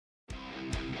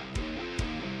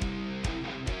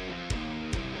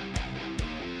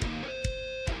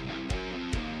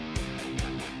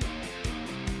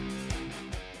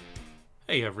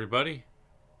Hey everybody,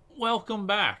 welcome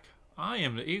back. I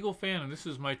am the EagleFan and this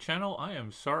is my channel. I am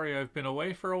sorry I've been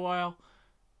away for a while.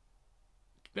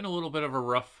 It's been a little bit of a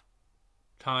rough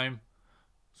time,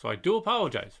 so I do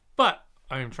apologize. But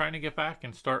I am trying to get back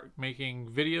and start making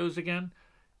videos again.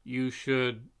 You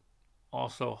should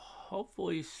also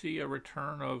hopefully see a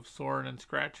return of Soarin' and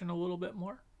Scratchin' a little bit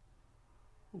more.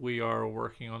 We are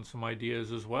working on some ideas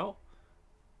as well.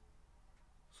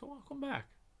 So welcome back.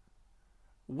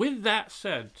 With that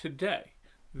said, today,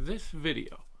 this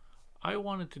video, I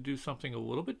wanted to do something a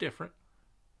little bit different.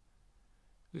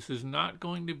 This is not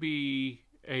going to be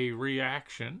a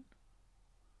reaction,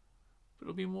 but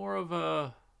it'll be more of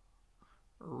a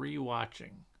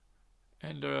rewatching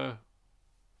and a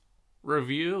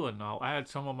review, and I'll add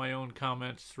some of my own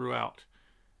comments throughout.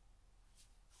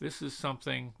 This is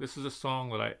a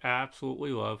song that I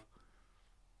absolutely love,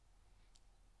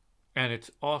 and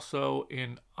it's also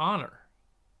in honor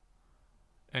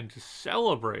and to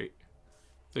celebrate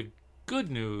the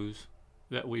good news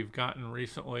that we've gotten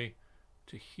recently,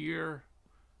 to hear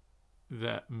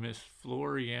that Miss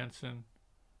Floor Jansen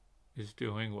is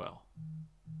doing well.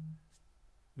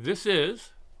 This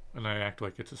is, and I act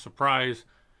like it's a surprise,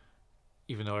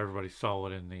 even though everybody saw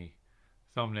it in the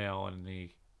thumbnail and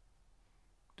the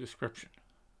description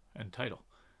and title.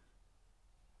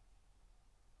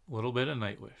 A little bit of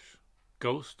Nightwish.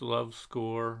 Ghost Love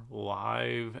Score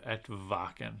live at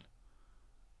Wacken.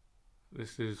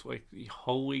 This is like the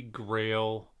holy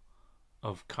grail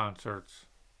of concerts,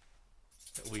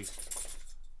 at least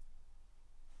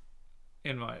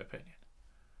in my opinion.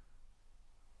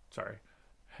 Sorry,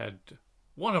 had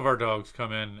one of our dogs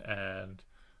come in, and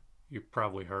you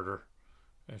probably heard her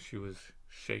as she was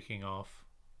shaking off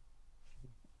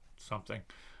something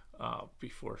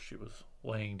before she was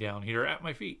laying down here at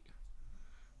my feet.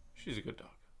 She's a good dog.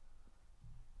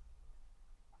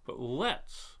 But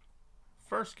let's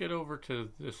first get over to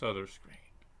this other screen.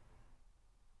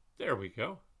 There we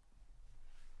go.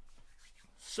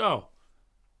 So,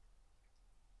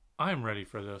 I'm ready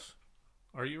for this.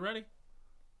 Are you ready?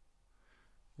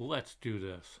 Let's do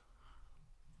this.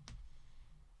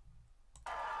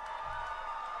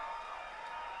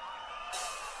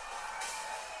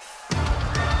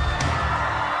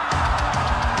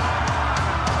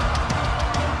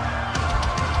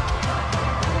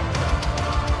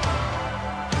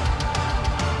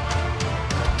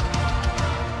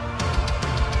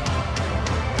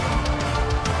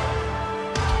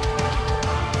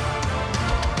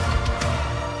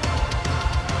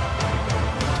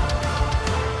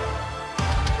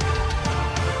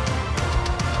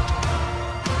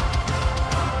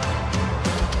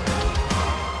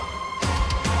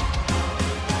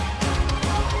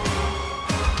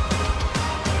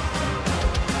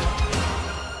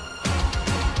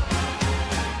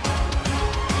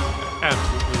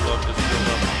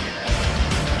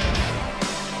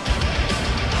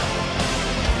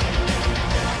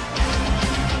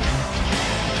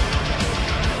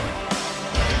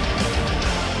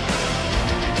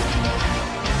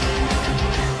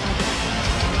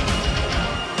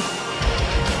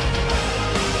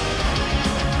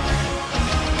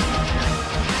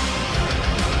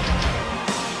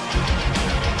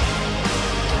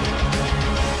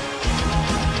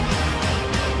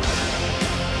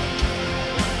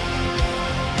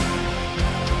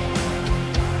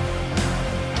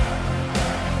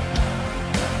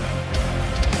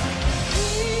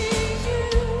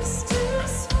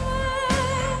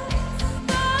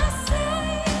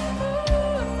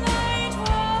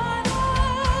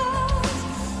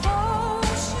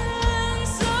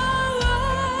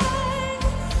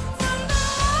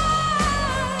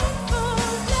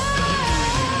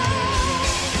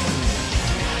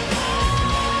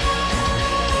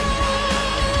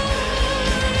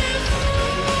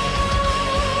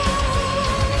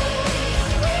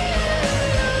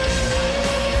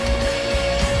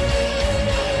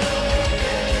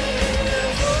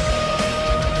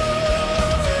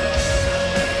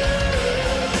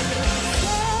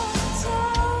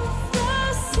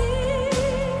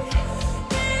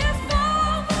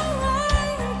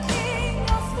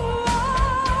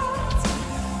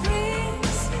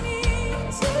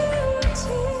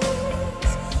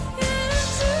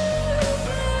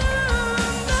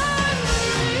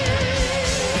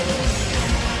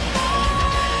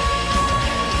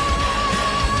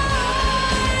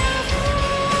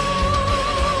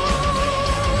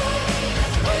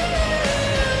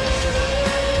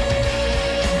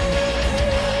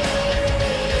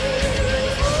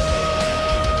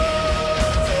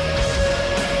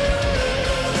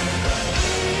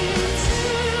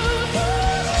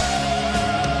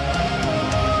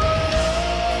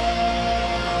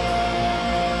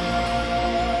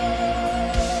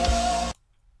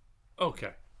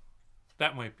 Okay.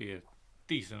 That might be a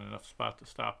decent enough spot to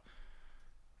stop.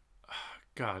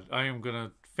 God, I am going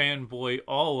to fanboy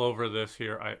all over this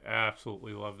here. I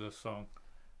absolutely love this song.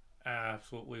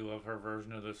 Absolutely love her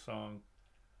version of this song.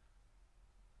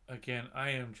 Again, I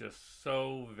am just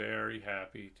so very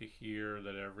happy to hear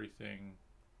that everything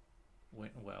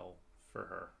went well for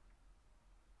her.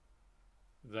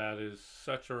 That is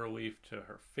such a relief to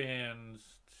her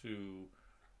fans, to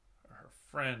her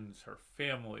friends, her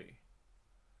family.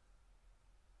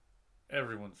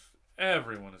 Everyone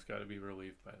has got to be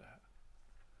relieved by that.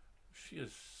 She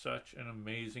is such an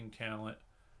amazing talent,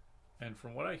 and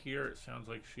from what I hear, it sounds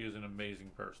like she is an amazing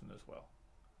person as well.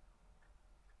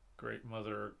 Great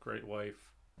mother, great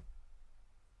wife.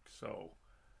 So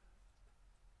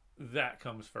that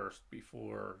comes first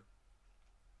before,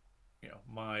 you know,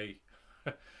 my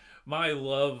my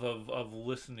love of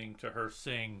listening to her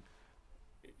sing.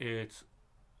 It's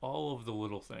all of the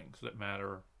little things that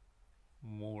matter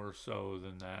more so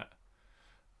than that.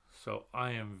 So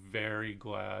I am very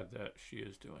glad that she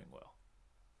is doing well.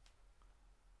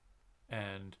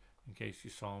 And in case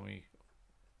you saw me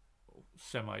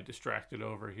semi-distracted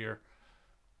over here,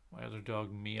 my other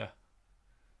dog Mia,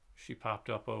 she popped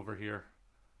up over here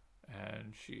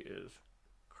and she is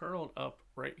curled up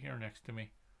right here next to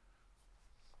me.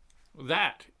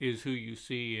 That is who you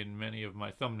see in many of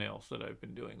my thumbnails that I've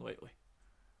been doing lately.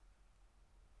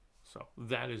 So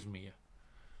that is Mia.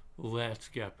 Let's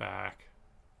get back.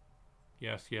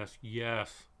 Yes, yes,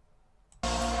 yes.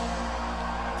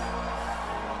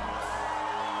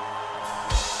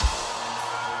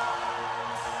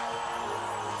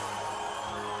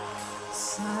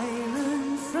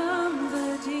 Siren from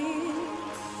the deep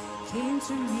came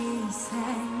to me,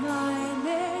 sang my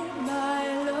name,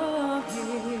 I love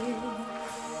you.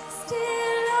 Still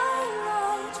I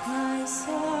write my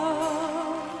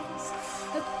songs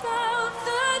about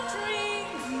the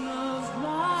dream of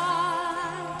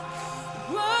mine,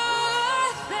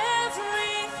 worth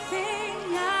everything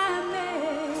I may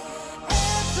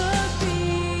ever be.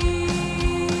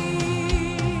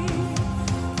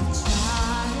 The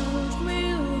child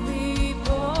will be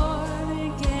born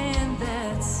again,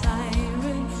 that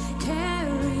siren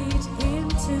carried him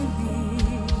to me.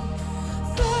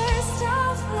 First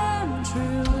of them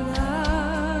true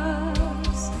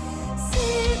loves,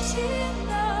 sitting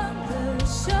on the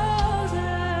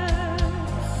shoulder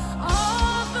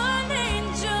of an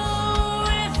angel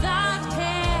without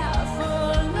care for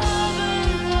love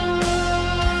alone.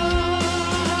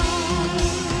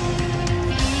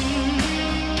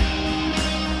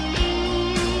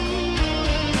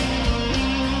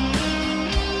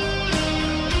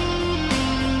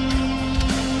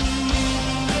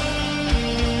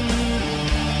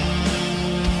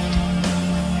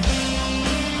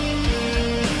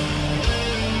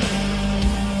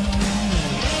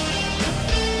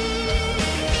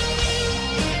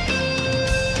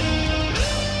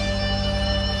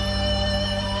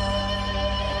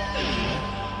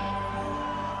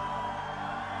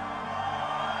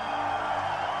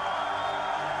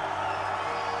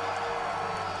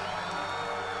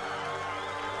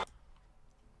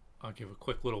 I'll give a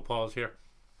quick little pause here.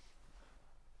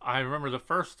 I remember the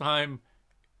first time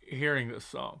hearing this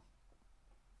song,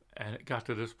 and it got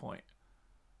to this point,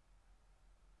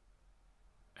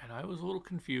 and I was a little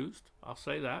confused. I'll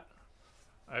say that.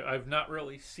 I've not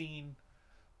really seen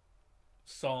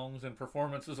songs and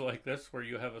performances like this where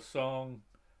you have a song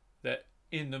that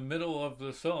in the middle of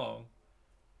the song,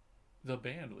 the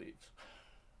band leaves.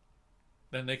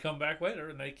 Then they come back later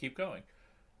and they keep going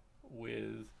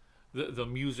with the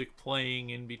music playing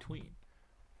in between.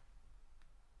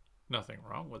 Nothing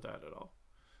wrong with that at all.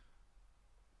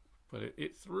 But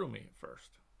it threw me at first.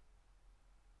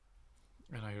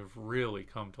 And I have really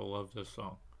come to love this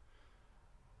song.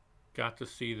 Got to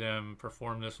see them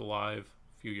perform this live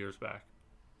a few years back.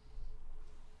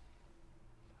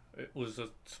 It was a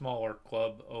smaller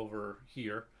club over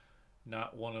here.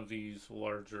 Not one of these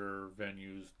larger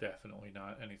venues. Definitely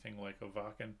not anything like a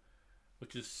Wacken,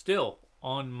 which is still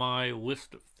on my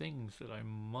list of things that I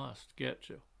must get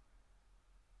to.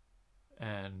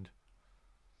 And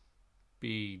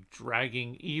be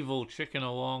dragging Evil Chicken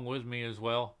along with me as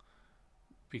well,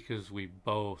 because we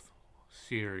both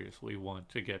seriously want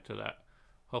to get to that.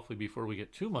 Hopefully before we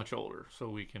get too much older, so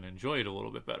we can enjoy it a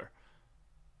little bit better.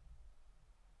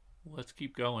 Let's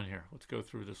keep going here. Let's go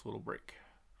through this little break.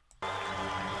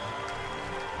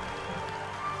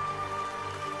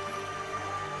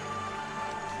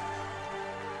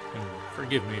 And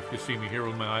forgive me if you see me here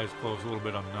with my eyes closed a little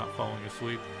bit. I'm not falling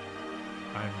asleep.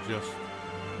 I'm just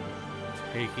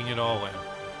taking it all in.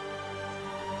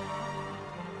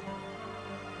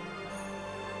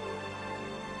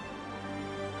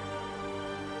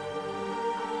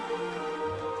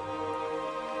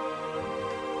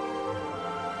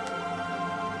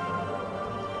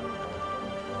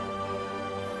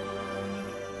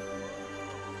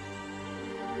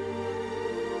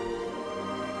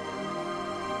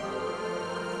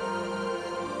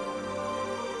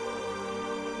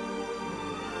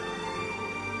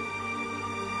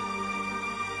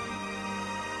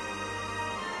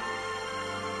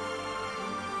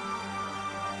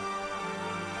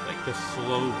 the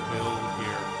slow build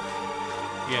here,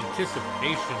 the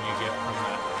anticipation you get from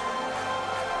that.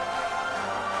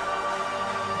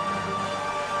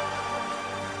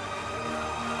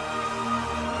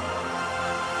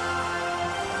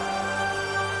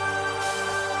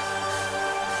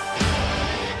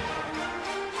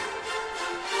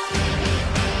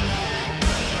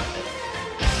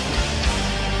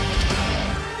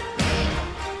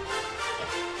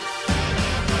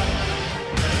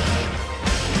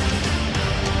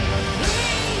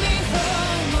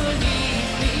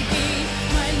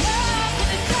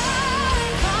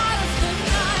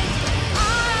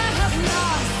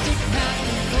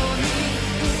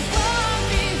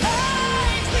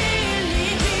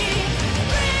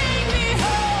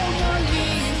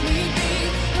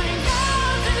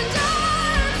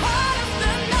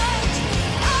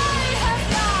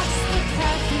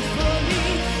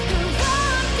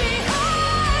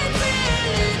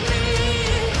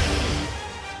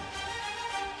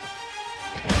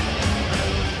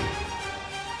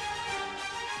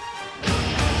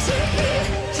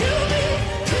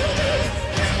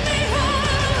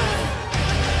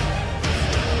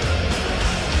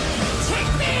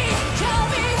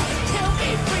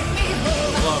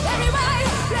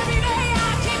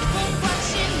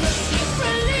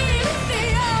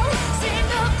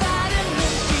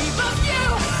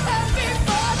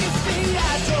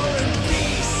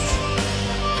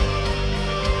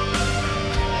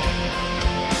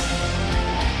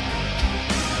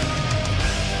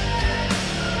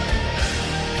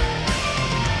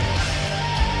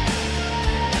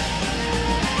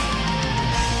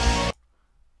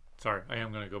 Sorry, I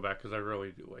am going to go back because I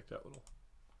really do like that little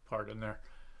part in there.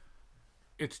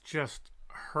 It's just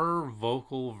her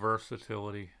vocal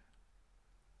versatility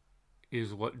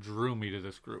is what drew me to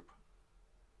this group.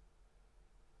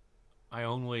 I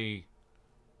only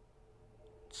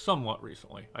somewhat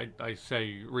recently, I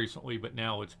say recently, but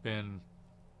now it's been,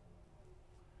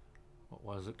 what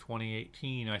was it,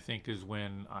 2018 I think is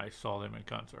when I saw them in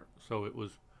concert. So it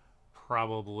was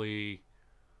probably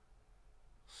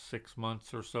 6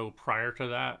 months or so prior to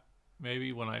that,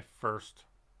 maybe, when I first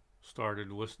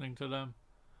started listening to them,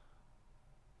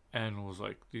 and was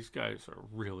like, these guys are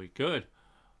really good.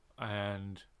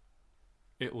 And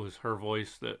it was her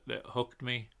voice that hooked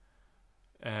me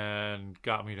and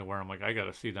got me to where I'm like, I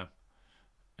gotta see them.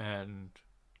 And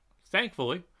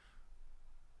thankfully,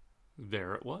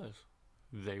 there it was.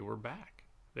 They were back.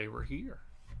 They were here.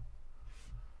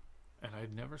 And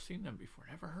I'd never seen them before,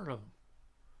 never heard of them.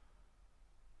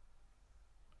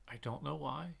 I don't know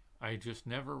why. I just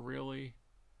never really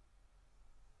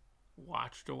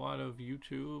watched a lot of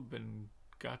YouTube and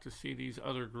got to see these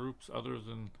other groups other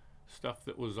than stuff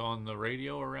that was on the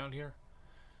radio around here.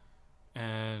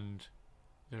 And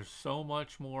there's so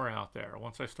much more out there.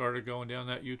 Once I started going down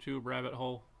that YouTube rabbit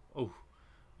hole, oh,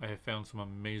 I have found some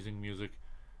amazing music.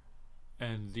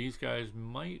 And these guys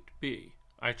might be,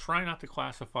 I try not to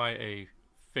classify a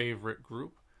favorite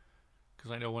group,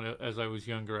 because I know as I was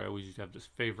younger, I always used to have this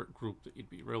favorite group that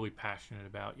you'd be really passionate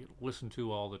about, you'd listen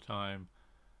to all the time.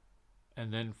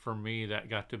 And then for me, that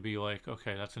got to be like,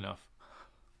 okay, that's enough.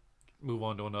 Move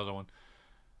on to another one.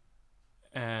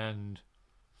 And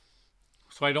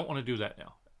so I don't want to do that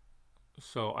now.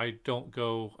 So I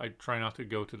try not to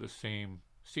go to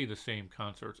see the same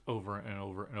concerts over and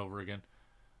over and over again.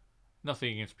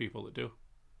 Nothing against people that do.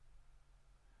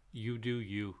 You do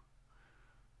you.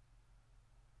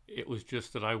 It was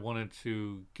just that I wanted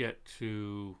to get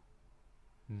to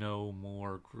know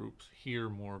more groups, hear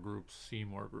more groups, see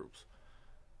more groups.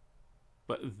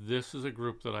 But this is a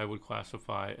group that I would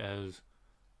classify as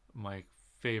my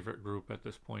favorite group at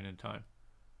this point in time,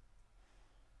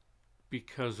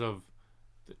 because of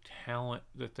the talent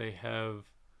that they have,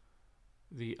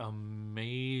 the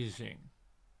amazing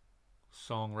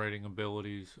songwriting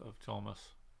abilities of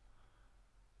Thomas.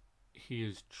 He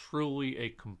is truly a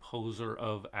composer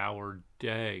of our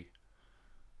day.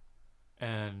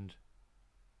 And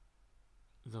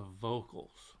the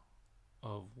vocals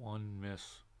of one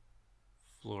Miss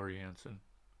Floriansen,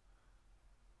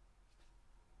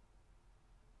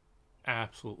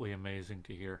 absolutely amazing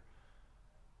to hear.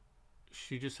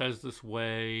 She just has this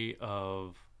way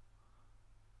of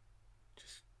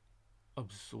just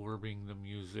absorbing the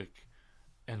music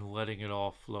and letting it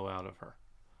all flow out of her,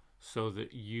 so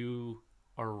that you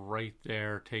are right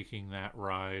there taking that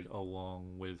ride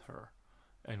along with her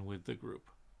and with the group.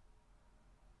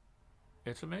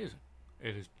 It's amazing.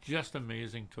 It is just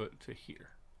amazing to hear.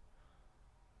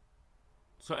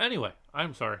 So anyway,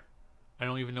 I'm sorry. I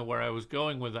don't even know where I was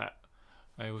going with that.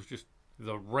 I was just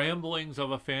the ramblings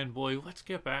of a fanboy. Let's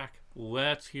get back.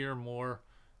 Let's hear more.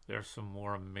 there's some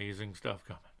more amazing stuff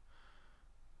coming.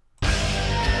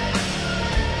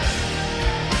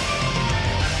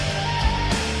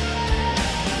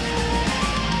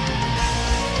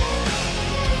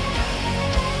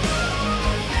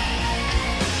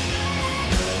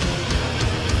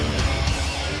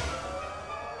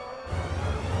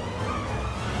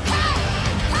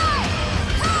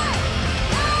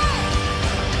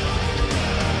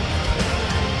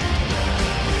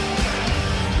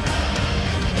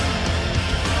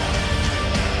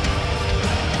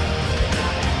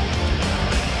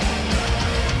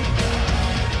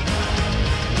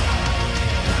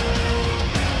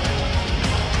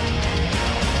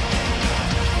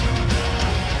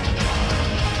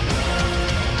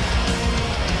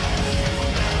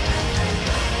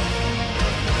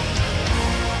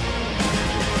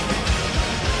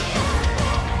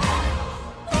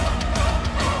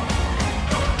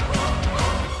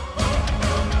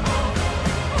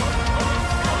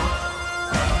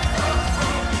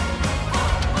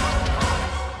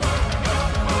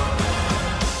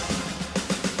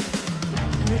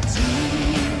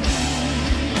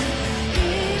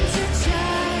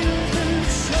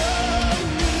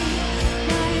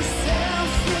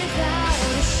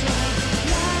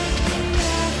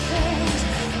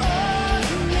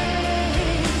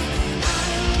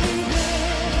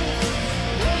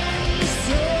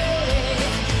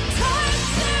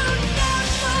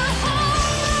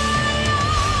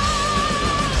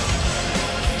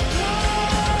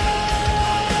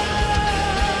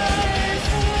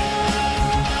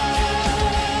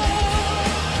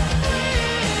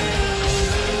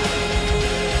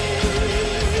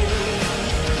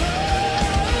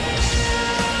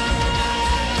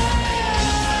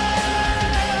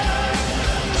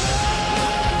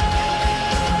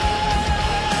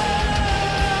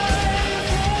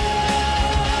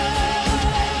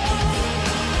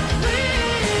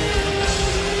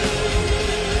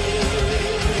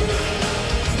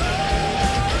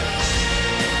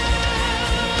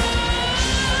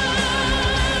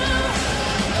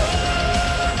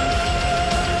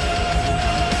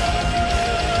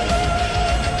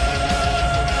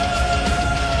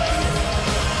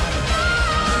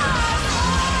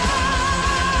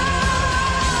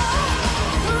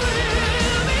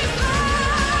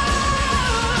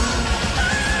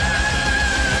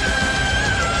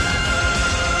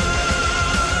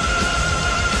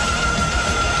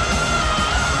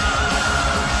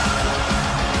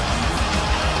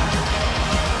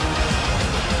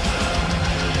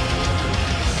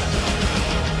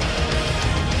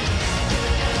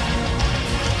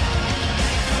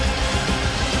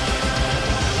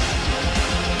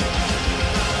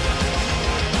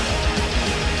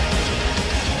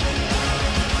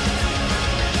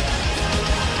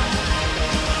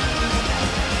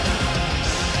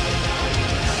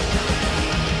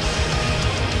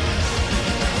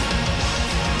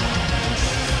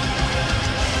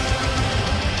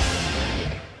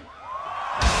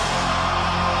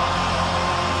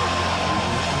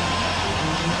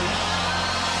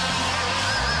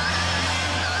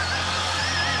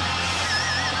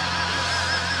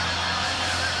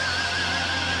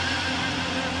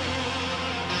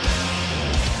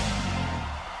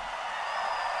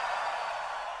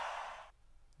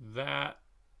 That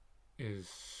is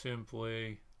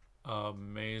simply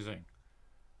amazing.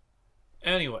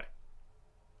 Anyway,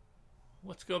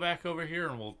 let's go back over here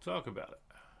and we'll talk about it.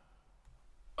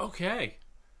 Okay.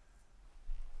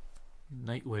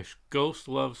 Nightwish Ghost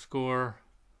Love Score.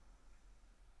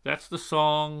 That's the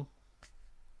song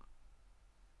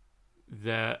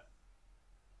that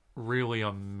really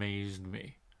amazed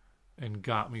me and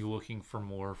got me looking for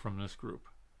more from this group.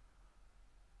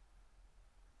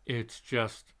 It's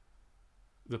just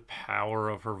the power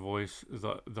of her voice,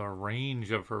 the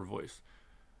range of her voice.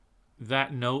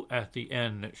 That note at the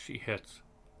end that she hits.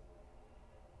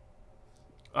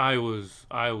 I was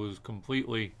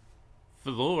completely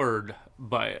floored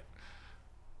by it.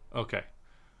 Okay.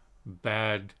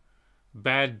 Bad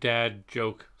dad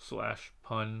joke /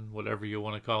 pun, whatever you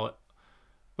want to call it.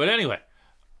 But anyway,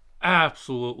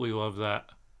 absolutely love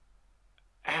that.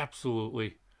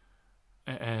 Absolutely.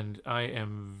 And I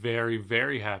am very,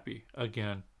 very happy,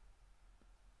 again,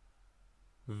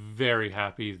 very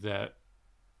happy that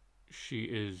she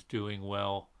is doing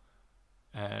well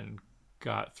and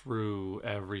got through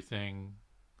everything.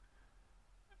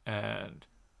 And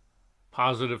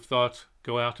positive thoughts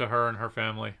go out to her and her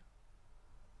family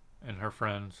and her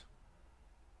friends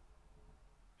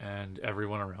and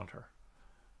everyone around her.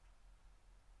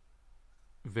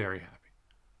 Very happy.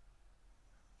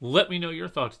 Let me know your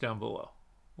thoughts down below.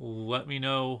 Let me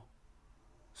know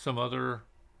some other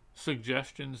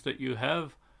suggestions that you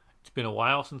have. It's been a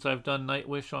while since I've done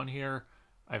Nightwish on here.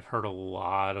 I've heard a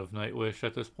lot of Nightwish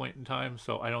at this point in time,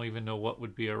 so I don't even know what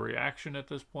would be a reaction at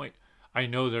this point. I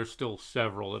know there's still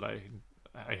several that I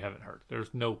haven't heard.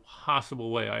 There's no possible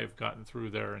way I've gotten through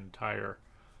their entire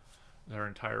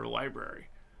library.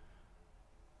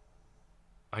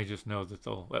 I just know that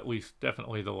at least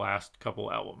definitely the last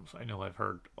couple albums, I know I've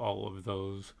heard all of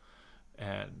those,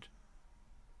 and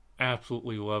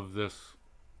absolutely love this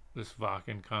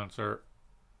Wacken concert.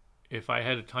 If I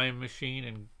had a time machine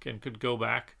and could go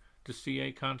back to see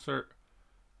a concert,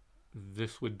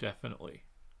 this would definitely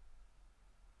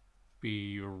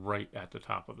be right at the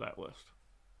top of that list.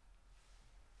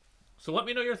 So let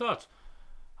me know your thoughts.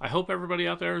 I hope everybody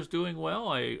out there is doing well.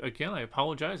 I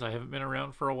apologize. I haven't been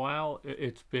around for a while.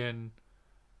 It's been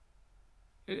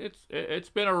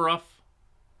a rough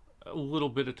little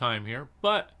bit of time here,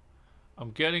 but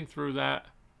I'm getting through that,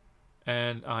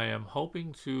 and I am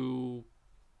hoping to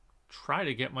try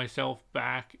to get myself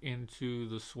back into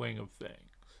the swing of things.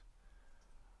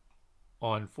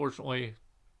 Unfortunately,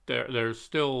 there's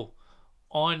still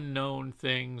unknown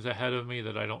things ahead of me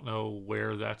that I don't know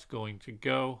where that's going to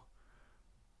go.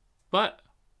 But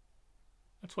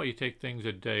that's why you take things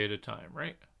a day at a time,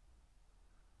 right?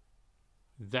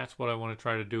 That's what I want to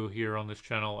try to do here on this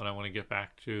channel, and I want to get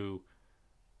back to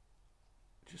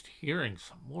just hearing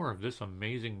some more of this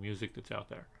amazing music that's out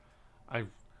there.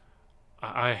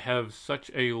 I have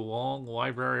such a long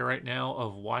library right now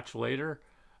of watch later,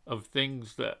 of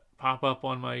things that pop up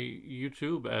on my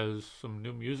YouTube as some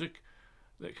new music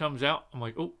that comes out. I'm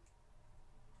like, oh,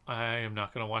 I am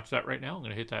not going to watch that right now. I'm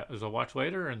going to hit that as a watch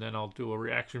later, and then I'll do a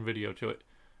reaction video to it.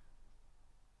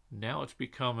 Now it's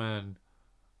become an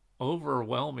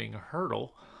overwhelming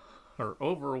hurdle, or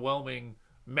overwhelming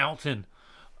mountain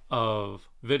of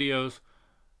videos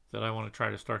that I want to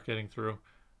try to start getting through.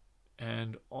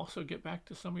 And also get back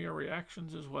to some of your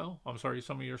reactions as well. I'm sorry,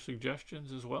 some of your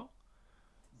suggestions as well.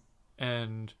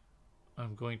 And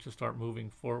I'm going to start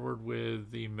moving forward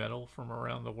with the metal from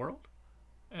around the world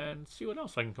and see what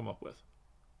else I can come up with.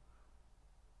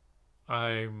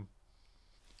 I'm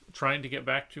trying to get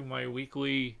back to my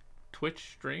weekly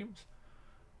Twitch streams,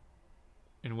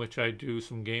 in which I do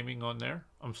some gaming on there.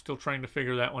 I'm still trying to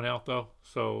figure that one out though.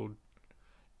 So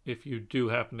if you do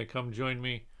happen to come join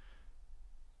me,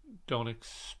 don't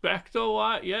expect a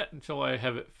lot yet until I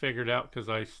have it figured out, because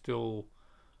I still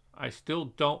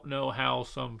don't know how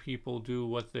some people do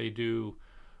what they do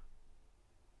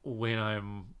when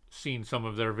I'm seeing some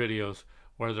of their videos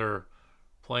where they're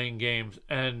playing games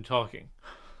and talking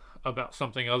about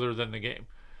something other than the game.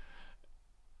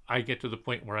 I get to the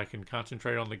point where I can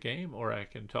concentrate on the game or I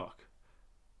can talk.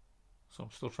 So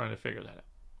I'm still trying to figure that out.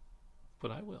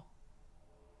 But I will.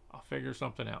 I'll figure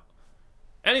something out.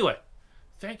 Anyway,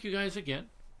 thank you guys again.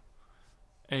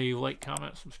 A like,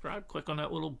 comment, subscribe. Click on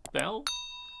that little bell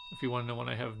if you want to know when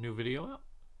I have a new video out.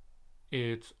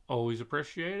 It's always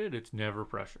appreciated. It's never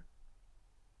pressure.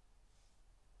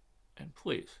 And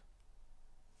please,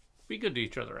 be good to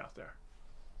each other out there.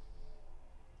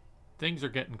 Things are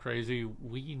getting crazy.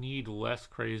 We need less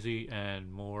crazy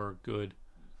and more good.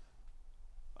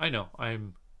 I know,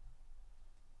 I'm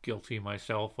guilty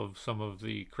myself of some of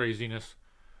the craziness.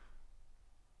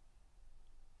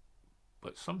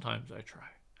 But sometimes I try,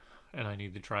 and I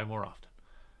need to try more often.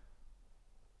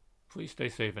 Please stay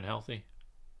safe and healthy.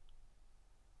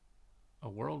 A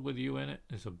world with you in it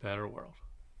is a better world.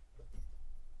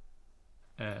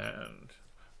 And,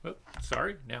 oh,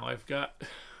 sorry, now I've got,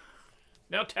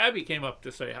 now Tabby came up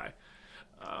to say hi.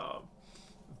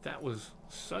 That was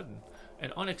sudden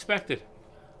and unexpected.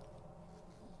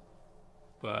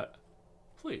 But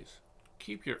please,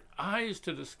 keep your eyes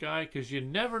to the sky, because you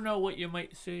never know what you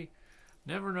might see.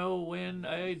 Never know when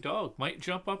a dog might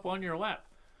jump up on your lap.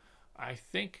 I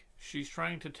think she's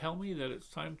trying to tell me that it's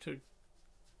time to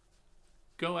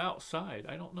go outside.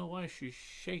 I don't know why she's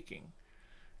shaking.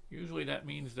 Usually that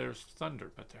means there's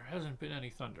thunder, but there hasn't been any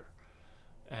thunder.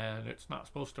 And it's not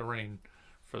supposed to rain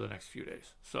for the next few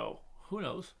days. So, who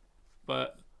knows?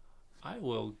 But I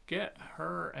will get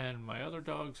her and my other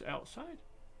dogs outside.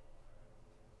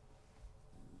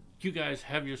 You guys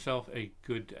have yourself a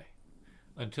good day.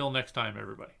 Until next time,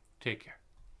 everybody, take care.